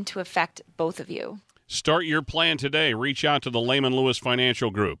it's going to affect both of you. Start your plan today. Reach out to the Lehman Lewis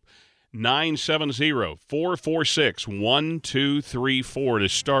Financial Group. 970-446-1234 to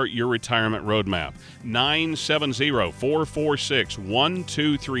start your retirement roadmap.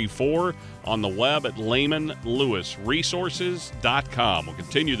 970-446-1234 on the web at LehmanLewisResources.com. We'll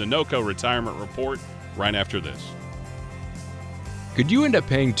continue the NOCO Retirement Report right after this. Could you end up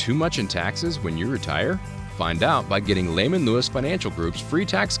paying too much in taxes when you retire? Find out by getting Lehman Lewis Financial Group's free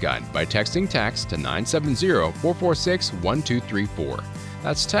tax guide by texting TAX to 970-446-1234.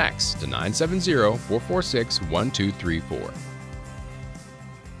 That's text to 970-446-1234.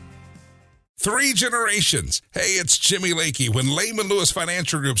 3 generations. Hey, it's Jimmy Lakey. When Lehman Lewis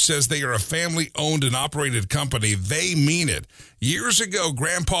Financial Group says they are a family-owned and operated company, they mean it. Years ago,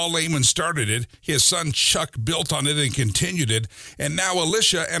 Grandpa Lehman started it. His son Chuck built on it and continued it. And now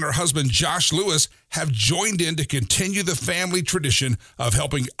Alicia and her husband Josh Lewis have joined in to continue the family tradition of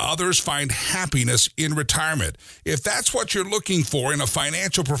helping others find happiness in retirement. If that's what you're looking for in a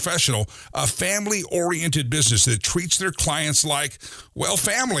financial professional, a family-oriented business that treats their clients like, well,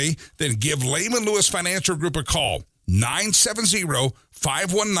 family, then give Lehman Lewis Financial Group a call.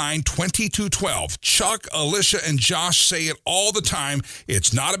 970-519-2212. Chuck, Alicia, and Josh say it all the time.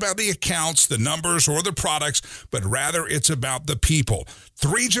 It's not about the accounts, the numbers, or the products, but rather it's about the people.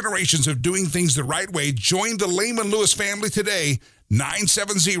 3 generations of doing things the right way. Join the Lehman Lewis family today.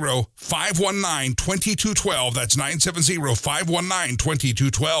 970-519-2212. That's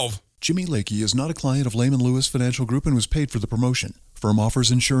 970-519-2212. Jimmy Lakey is not a client of Lehman Lewis Financial Group and was paid for the promotion. Firm offers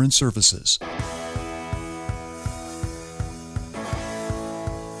insurance services.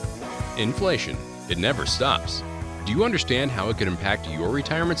 Inflation. It never stops. Do you understand how it could impact your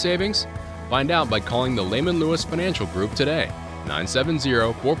retirement savings? Find out by calling the Lehman Lewis Financial Group today.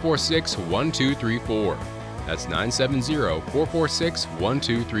 970-446-1234. That's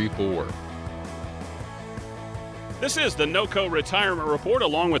 970-446-1234. This is the NOCO Retirement Report,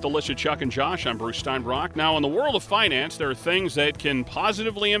 along with Alicia, Chuck, and Josh. I'm Bruce Steinbrock. Now, in the world of finance, there are things that can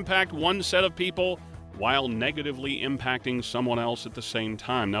positively impact one set of people while negatively impacting someone else at the same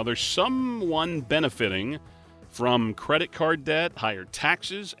time. Now, there's someone benefiting from credit card debt, higher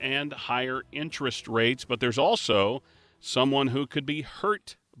taxes, and higher interest rates, but there's also someone who could be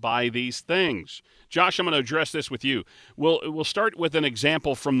hurt by these things. Josh, I'm going to address this with you. We'll start with an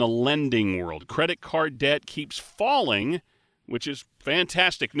example from the lending world. Credit card debt keeps falling, which is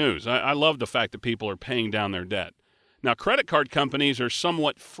fantastic news. I love the fact that people are paying down their debt. Now, credit card companies are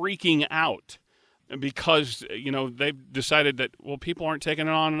somewhat freaking out because, they've decided that, people aren't taking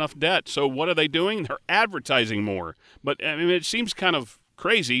on enough debt. So what are they doing? They're advertising more. But, it seems kind of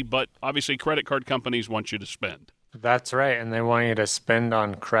crazy, but obviously credit card companies want you to spend. That's right, and they want you to spend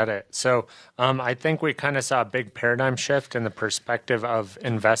on credit. So I think we kind of saw a big paradigm shift in the perspective of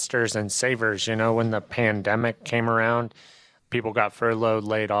investors and savers. When the pandemic came around, people got furloughed,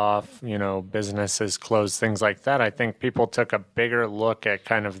 laid off, businesses closed, things like that. I think people took a bigger look at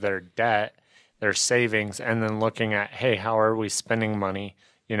kind of their debt, their savings, and then looking at, hey, how are we spending money?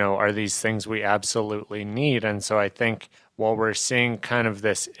 Are these things we absolutely need? And so I think while we're seeing kind of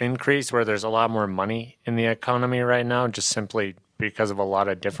this increase where there's a lot more money in the economy right now, just simply because of a lot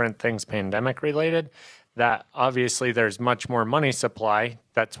of different things pandemic related, that obviously there's much more money supply.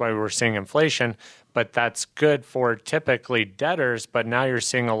 That's why we're seeing inflation, but that's good for typically debtors. But now you're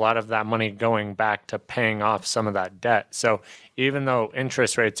seeing a lot of that money going back to paying off some of that debt. So even though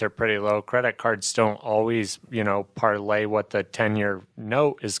interest rates are pretty low, credit cards don't always, parlay what the 10-year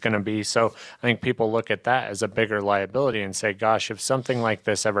note is going to be. So I think people look at that as a bigger liability and say, gosh, if something like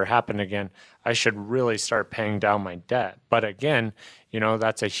this ever happened again, I should really start paying down my debt. But again,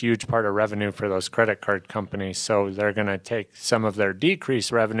 that's a huge part of revenue for those credit card companies. So they're going to take some of their decreased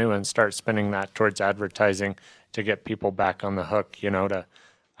revenue and start spending that towards advertising to get people back on the hook. I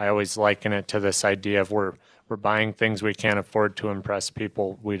always liken it to this idea of we're buying things we can't afford to impress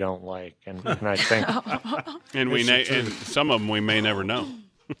people we don't like. And I think and some of them we may never know.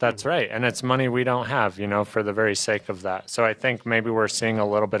 That's right. And it's money we don't have, for the very sake of that. So I think maybe we're seeing a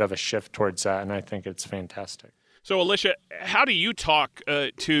little bit of a shift towards that, and I think it's fantastic. So, Alicia, how do you talk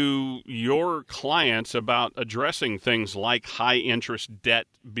to your clients about addressing things like high-interest debt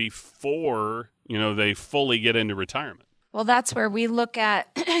before, they fully get into retirement? Well, that's where we look at,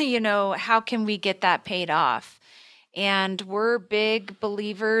 how can we get that paid off? And we're big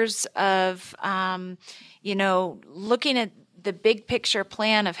believers of, looking at the big picture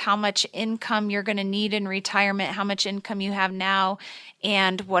plan of how much income you're going to need in retirement, how much income you have now,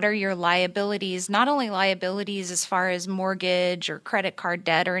 and what are your liabilities, not only liabilities as far as mortgage or credit card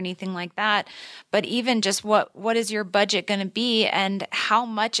debt or anything like that, but even just what is your budget going to be and how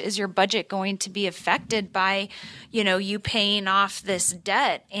much is your budget going to be affected by, you paying off this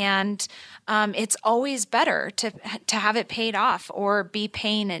debt. And it's always better to have it paid off or be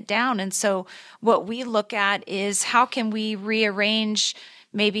paying it down. And so what we look at is how can we rearrange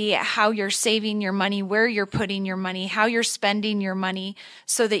maybe how you're saving your money, where you're putting your money, how you're spending your money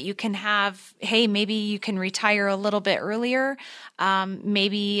so that you can have, hey, maybe you can retire a little bit earlier.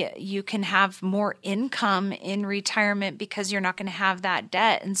 Maybe you can have more income in retirement because you're not going to have that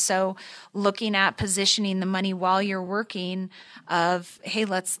debt. And so looking at positioning the money while you're working of, hey,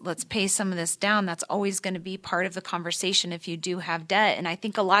 let's pay some of this down. That's always going to be part of the conversation if you do have debt. And I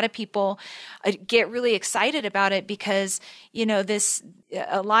think a lot of people get really excited about it because,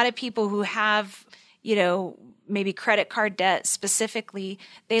 a lot of people who have, maybe credit card debt specifically,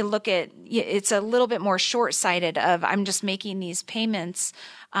 they look at, it's a little bit more short-sighted of I'm just making these payments,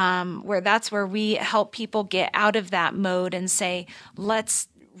 where that's where we help people get out of that mode and say, let's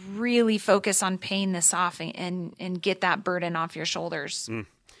really focus on paying this off and get that burden off your shoulders.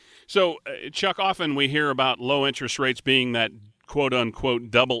 So, Chuck, often we hear about low interest rates being that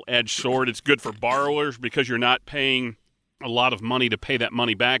quote-unquote double-edged sword. It's good for borrowers because you're not paying a lot of money to pay that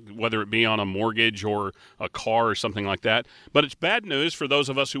money back, whether it be on a mortgage or a car or something like that. But it's bad news for those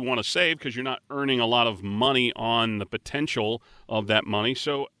of us who want to save because you're not earning a lot of money on the potential of that money.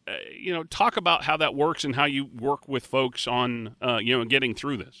 So, talk about how that works and how you work with folks on, getting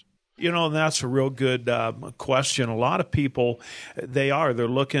through this. That's a real good question. A lot of people, they're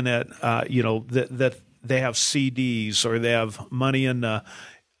looking at, that they have CDs or they have money in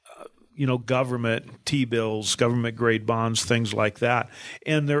government T-bills, government grade bonds, things like that.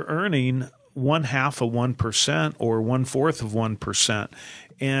 And they're earning 0.5% of 1% or 1/4 of 1%.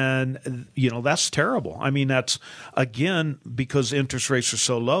 And, that's terrible. I mean, that's, again, because interest rates are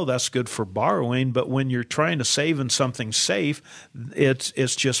so low, that's good for borrowing. But when you're trying to save in something safe,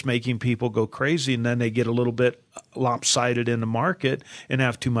 it's just making people go crazy. And then they get a little bit lopsided in the market and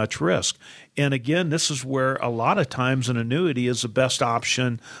have too much risk. And again, this is where a lot of times an annuity is the best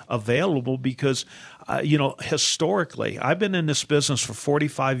option available because, historically, I've been in this business for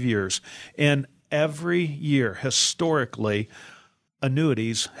 45 years. And every year, historically,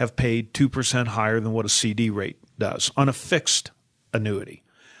 annuities have paid 2% higher than what a CD rate does on a fixed annuity.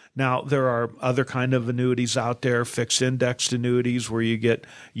 Now, there are other kind of annuities out there, fixed indexed annuities, where you get,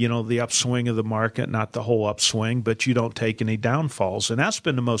 the upswing of the market, not the whole upswing, but you don't take any downfalls. And that's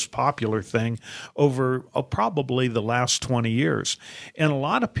been the most popular thing over probably the last 20 years. And a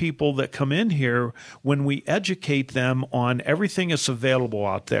lot of people that come in here, when we educate them on everything that's available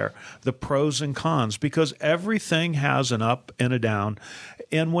out there, the pros and cons, because everything has an up and a down.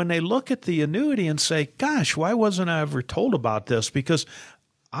 And when they look at the annuity and say, gosh, why wasn't I ever told about this? Because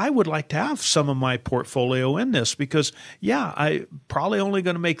I would like to have some of my portfolio in this because, I probably only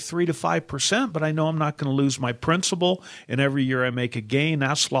going to make 3 to 5%, but I know I'm not going to lose my principal. And every year I make a gain,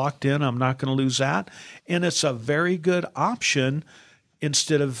 that's locked in. I'm not going to lose that. And it's a very good option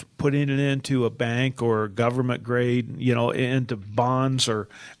instead of putting it into a bank or government grade, into bonds or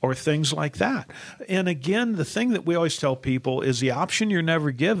things like that. And again, the thing that we always tell people is the option you're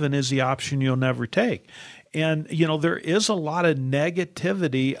never given is the option you'll never take. And, there is a lot of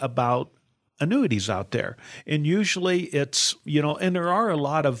negativity about annuities out there. And usually it's, and there are a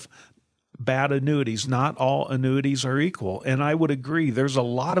lot of bad annuities. Not all annuities are equal. And I would agree. There's a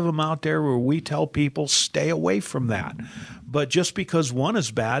lot of them out there where we tell people stay away from that. But just because one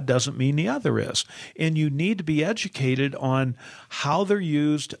is bad doesn't mean the other is. And you need to be educated on how they're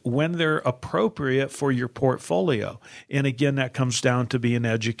used, when they're appropriate for your portfolio. And again, that comes down to being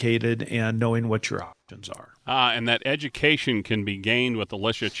educated and knowing what your options are. And that education can be gained with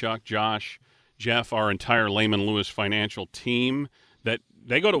Alicia, Chuck, Josh, Jeff, our entire Lehman Lewis financial team, that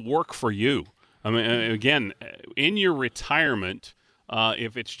they go to work for you. I mean, again, in your retirement,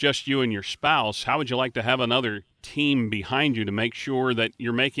 if it's just you and your spouse, how would you like to have another team behind you to make sure that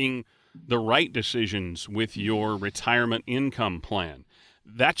you're making the right decisions with your retirement income plan?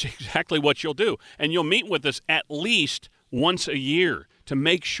 That's exactly what you'll do. And you'll meet with us at least once a year to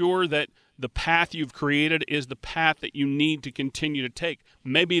make sure that the path you've created is the path that you need to continue to take.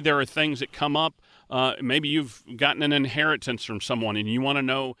 Maybe there are things that come up. Maybe you've gotten an inheritance from someone and you want to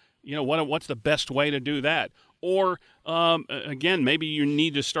know, what's the best way to do that? Or, again, maybe you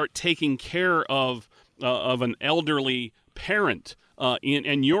need to start taking care of an elderly parent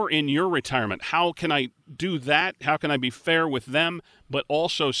and you're in your retirement. How can I do that? How can I be fair with them, but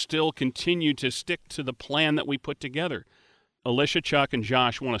also still continue to stick to the plan that we put together? Alicia, Chuck, and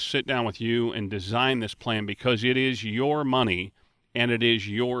Josh want to sit down with you and design this plan because it is your money and it is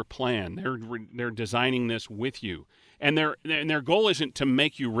your plan. They're designing this with you. And their goal isn't to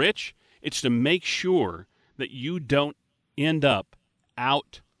make you rich. It's to make sure that you don't end up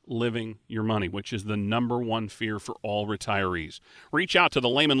outliving your money, which is the number one fear for all retirees. Reach out to the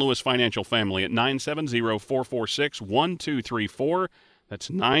Lehman Lewis Financial family at 970-446-1234. That's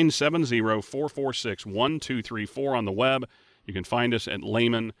 970-446-1234 on the web. You can find us at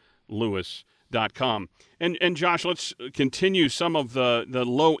LehmanLewis.com. And Josh, let's continue some of the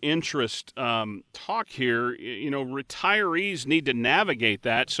low interest talk here. Retirees need to navigate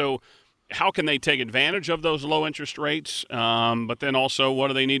that. So how can they take advantage of those low interest rates? But then also, what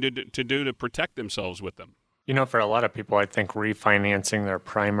do they need to do to protect themselves with them? For a lot of people, I think refinancing their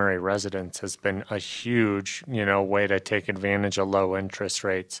primary residence has been a huge, way to take advantage of low interest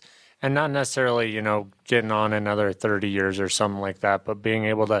rates. And not necessarily, getting on another 30 years or something like that, but being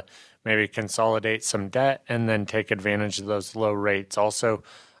able to maybe consolidate some debt and then take advantage of those low rates. Also,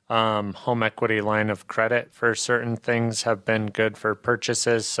 home equity line of credit for certain things have been good for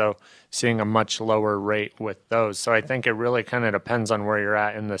purchases, so seeing a much lower rate with those. So I think it really kind of depends on where you're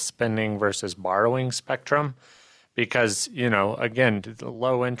at in the spending versus borrowing spectrum. because, again, the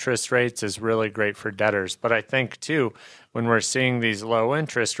low interest rates is really great for debtors. But I think, too, when we're seeing these low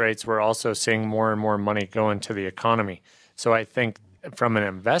interest rates, we're also seeing more and more money go into the economy. So I think from an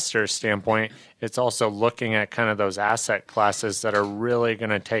investor standpoint, it's also looking at kind of those asset classes that are really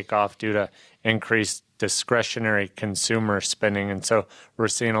going to take off due to increased discretionary consumer spending. And so we're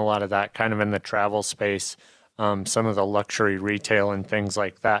seeing a lot of that kind of in the travel space, some of the luxury retail and things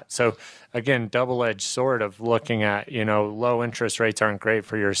like that. So again, double-edged sword of looking at, low interest rates aren't great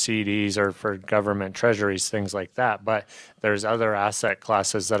for your CDs or for government treasuries, things like that. But there's other asset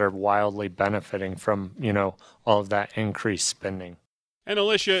classes that are wildly benefiting from, all of that increased spending. And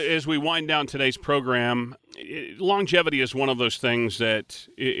Alicia, as we wind down today's program, longevity is one of those things that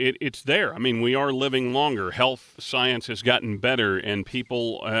it's there. I mean, we are living longer. Health science has gotten better, and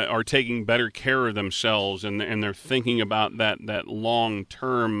people are taking better care of themselves, and they're thinking about that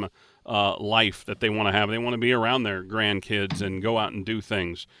long-term life that they want to have. They want to be around their grandkids and go out and do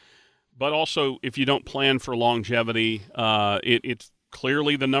things. But also, if you don't plan for longevity, it's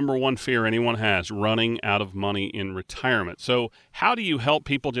clearly the number one fear anyone has, running out of money in retirement. So how do you help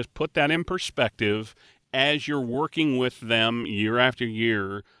people just put that in perspective as you're working with them year after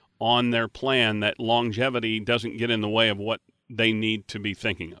year on their plan, that longevity doesn't get in the way of what they need to be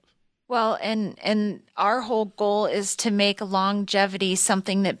thinking of? Well, and our whole goal is to make longevity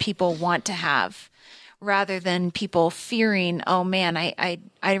something that people want to have, rather than people fearing, oh man, I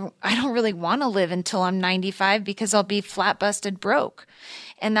don't really want to live until I'm 95 because I'll be flat busted broke.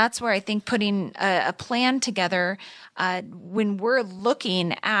 And that's where I think putting a plan together, when we're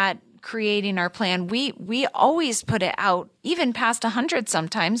looking at creating our plan, we always put it out even past 100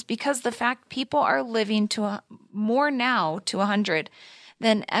 sometimes, because the fact people are living to more now to 100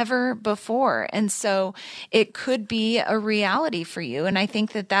 than ever before. And so it could be a reality for you. And I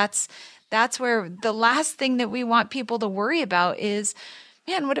think that's where the last thing that we want people to worry about is,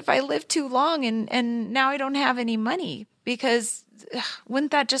 man, what if I live too long and now I don't have any money? Because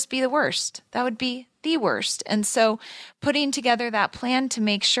wouldn't that just be the worst? That would be the worst. And so putting together that plan to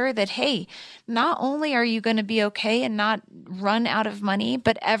make sure that, hey, not only are you going to be okay and not run out of money,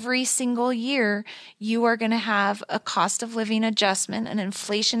 but every single year you are going to have a cost of living adjustment, an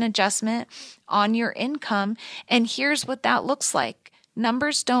inflation adjustment on your income. And here's what that looks like.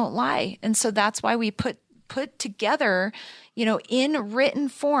 Numbers don't lie. And so that's why we put together, in written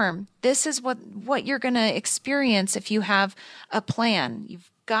form, this is what you're going to experience if you have a plan.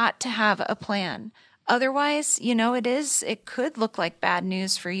 You've got to have a plan. Otherwise, it could look like bad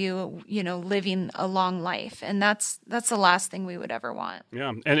news for you, living a long life. And that's the last thing we would ever want.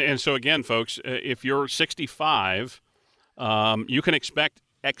 Yeah. And so again, folks, if you're 65, you can expect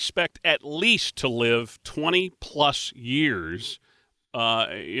at least to live 20 plus years.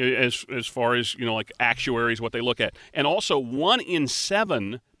 As far as, like actuaries, what they look at. And also 1 in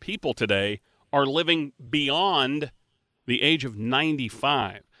 7 people today are living beyond the age of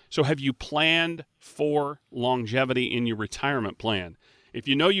 95. So have you planned for longevity in your retirement plan? If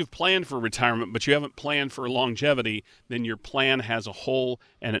you know you've planned for retirement, but you haven't planned for longevity, then your plan has a hole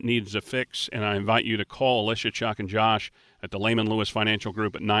and it needs a fix. And I invite you to call Alicia, Chuck, and Josh at the Lehman Lewis Financial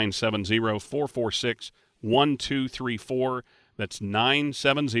Group at 970-446-1234. That's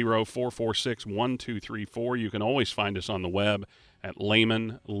 970-446-1234. You can always find us on the web at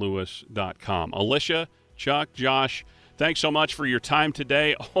lehmanlewis.com. Alicia, Chuck, Josh, thanks so much for your time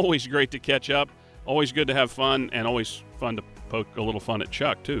today. Always great to catch up. Always good to have fun, and always fun to poke a little fun at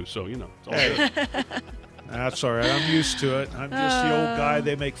Chuck, too. So, it's all good. That's all right. I'm used to it. I'm just the old guy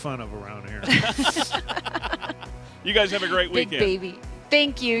they make fun of around here. You guys have a great weekend. Big baby.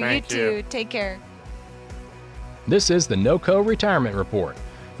 Thank you. Thank you too. Take care. This is the NOCO Retirement Report.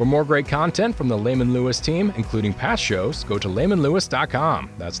 For more great content from the Lehman Lewis team, including past shows, go to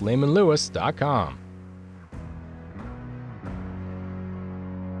lehmanlewis.com. That's lehmanlewis.com.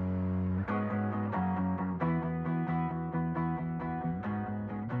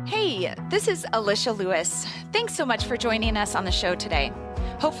 Hey, this is Alicia Lewis. Thanks so much for joining us on the show today.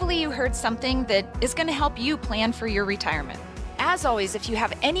 Hopefully you heard something that is going to help you plan for your retirement. As always, if you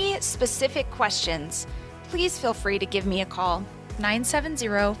have any specific questions, please feel free to give me a call,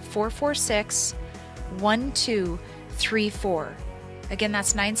 970-446-1234. Again,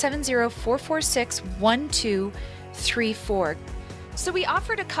 that's 970-446-1234. So we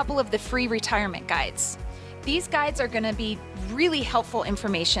offered a couple of the free retirement guides. These guides are going to be really helpful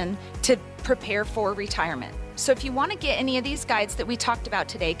information to prepare for retirement. So if you want to get any of these guides that we talked about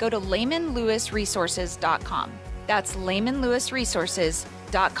today, go to lehmanlewisresources.com. That's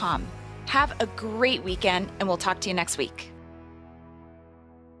lehmanlewisresources.com. Have a great weekend, and we'll talk to you next week.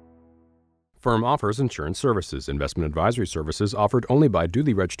 Firm offers insurance services. Investment advisory services offered only by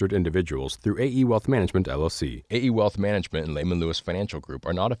duly registered individuals through AE Wealth Management, LLC. AE Wealth Management and Lehman Lewis Financial Group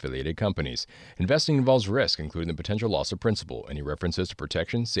are not affiliated companies. Investing involves risk, including the potential loss of principal. Any references to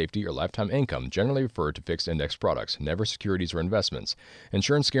protection, safety, or lifetime income generally refer to fixed index products, never securities or investments.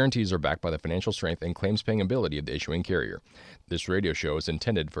 Insurance guarantees are backed by the financial strength and claims-paying ability of the issuing carrier. This radio show is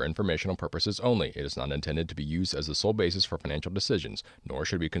intended for informational purposes only. It is not intended to be used as the sole basis for financial decisions, nor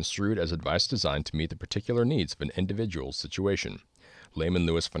should be construed as advice designed to meet the particular needs of an individual's situation. Lehman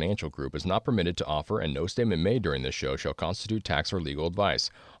Lewis Financial Group is not permitted to offer, and no statement made during this show shall constitute tax or legal advice.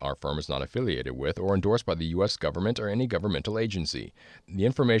 Our firm is not affiliated with or endorsed by the U.S. government or any governmental agency. The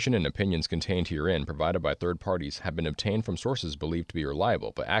information and opinions contained herein provided by third parties have been obtained from sources believed to be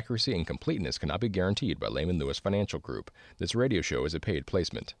reliable, but accuracy and completeness cannot be guaranteed by Lehman Lewis Financial Group. This radio show is a paid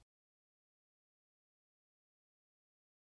placement.